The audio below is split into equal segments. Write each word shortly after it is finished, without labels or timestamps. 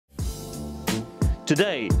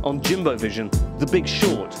Today on JimboVision, The Big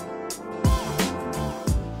Short.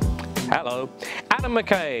 Hello. Adam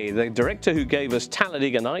McKay, the director who gave us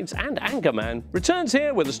Talladega Nights and Anchorman, returns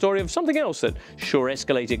here with a story of something else that sure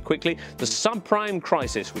escalated quickly, the subprime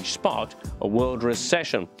crisis which sparked a world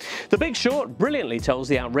recession. The Big Short brilliantly tells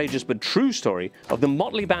the outrageous but true story of the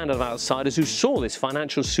motley band of outsiders who saw this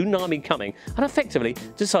financial tsunami coming and effectively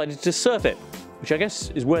decided to surf it, which I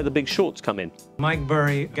guess is where the Big Shorts come in. Mike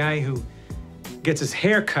Burry, a guy who gets his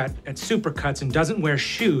hair cut at Supercuts and doesn't wear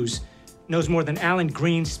shoes, knows more than Alan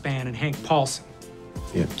Greenspan and Hank Paulson.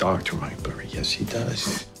 Yeah, Dr. Mike Burry, yes he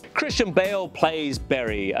does. Christian Bale plays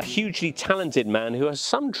Berry, a hugely talented man who has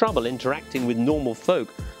some trouble interacting with normal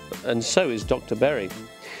folk, and so is Dr. Berry.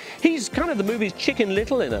 He's kind of the movie's Chicken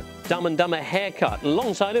Little in a Dumb and Dumber haircut, and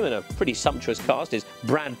alongside him in a pretty sumptuous cast is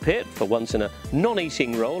Brad Pitt, for once in a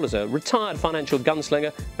non-eating role as a retired financial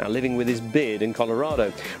gunslinger, now living with his beard in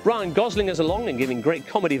Colorado. Ryan Gosling is along and giving great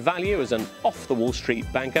comedy value as an off-the-Wall Street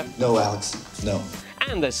banker. No, Alex, no.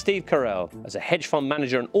 And there's Steve Carell as a hedge fund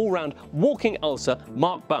manager and all-round walking ulcer,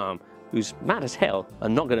 Mark Baum, who's mad as hell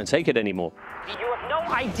and not going to take it anymore. You have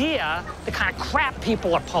no idea the kind of crap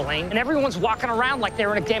people are pulling, and everyone's walking around like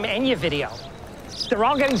they're in a damn Enya video. They're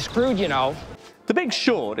all getting screwed, you know. The Big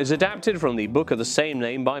Short is adapted from the book of the same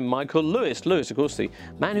name by Michael Lewis. Lewis, of course, the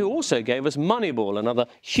man who also gave us Moneyball, another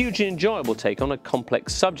hugely enjoyable take on a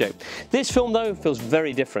complex subject. This film, though, feels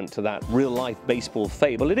very different to that real-life baseball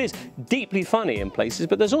fable. It is deeply funny in places,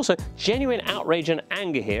 but there's also genuine outrage and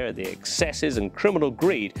anger here at the excesses and criminal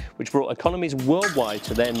greed which brought economies worldwide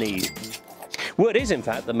to their knees. Word is, in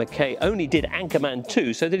fact, that McKay only did Anchorman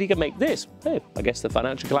 2 so that he could make this. Hey, I guess the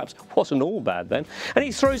financial collapse wasn't all bad then. And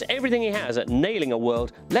he throws everything he has at nailing a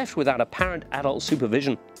world left without apparent adult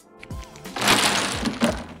supervision.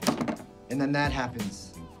 And then that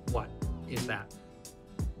happens. What is that?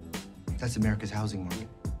 That's America's housing market.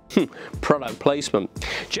 Product placement.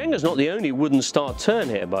 Jenga's not the only wooden star turn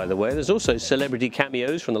here, by the way. There's also celebrity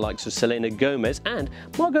cameos from the likes of Selena Gomez and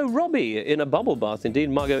Margot Robbie in a bubble bath. Indeed,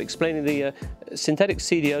 Margot explaining the synthetic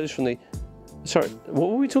CDOs from the... Sorry, what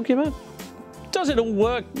were we talking about? Does it all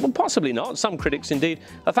work? Well, possibly not. Some critics, indeed,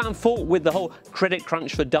 have found fault with the whole credit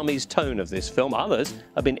crunch for dummies tone of this film. Others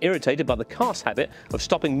have been irritated by the cast habit of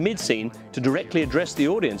stopping mid-scene to directly address the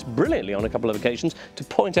audience, brilliantly on a couple of occasions, to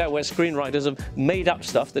point out where screenwriters have made up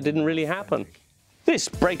stuff that didn't really happen. This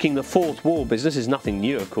breaking the fourth wall business is nothing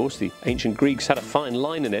new, of course. The ancient Greeks had a fine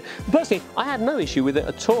line in it. Personally, I had no issue with it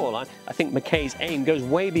at all. I think McKay's aim goes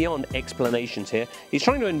way beyond explanations here. He's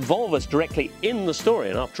trying to involve us directly in the story,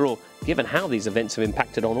 and after all, given how these events have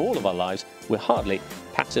impacted on all of our lives, we're hardly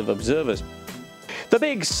passive observers. The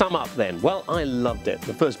big sum up then. Well, I loved it.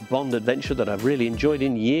 The first Bond adventure that I've really enjoyed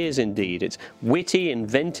in years indeed. It's witty,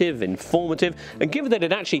 inventive, informative, and given that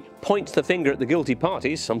it actually points the finger at the guilty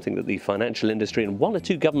parties, something that the financial industry and one or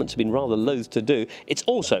two governments have been rather loath to do, it's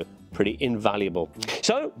also pretty invaluable.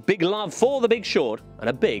 So, big love for The Big Short and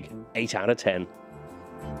a big 8 out of 10.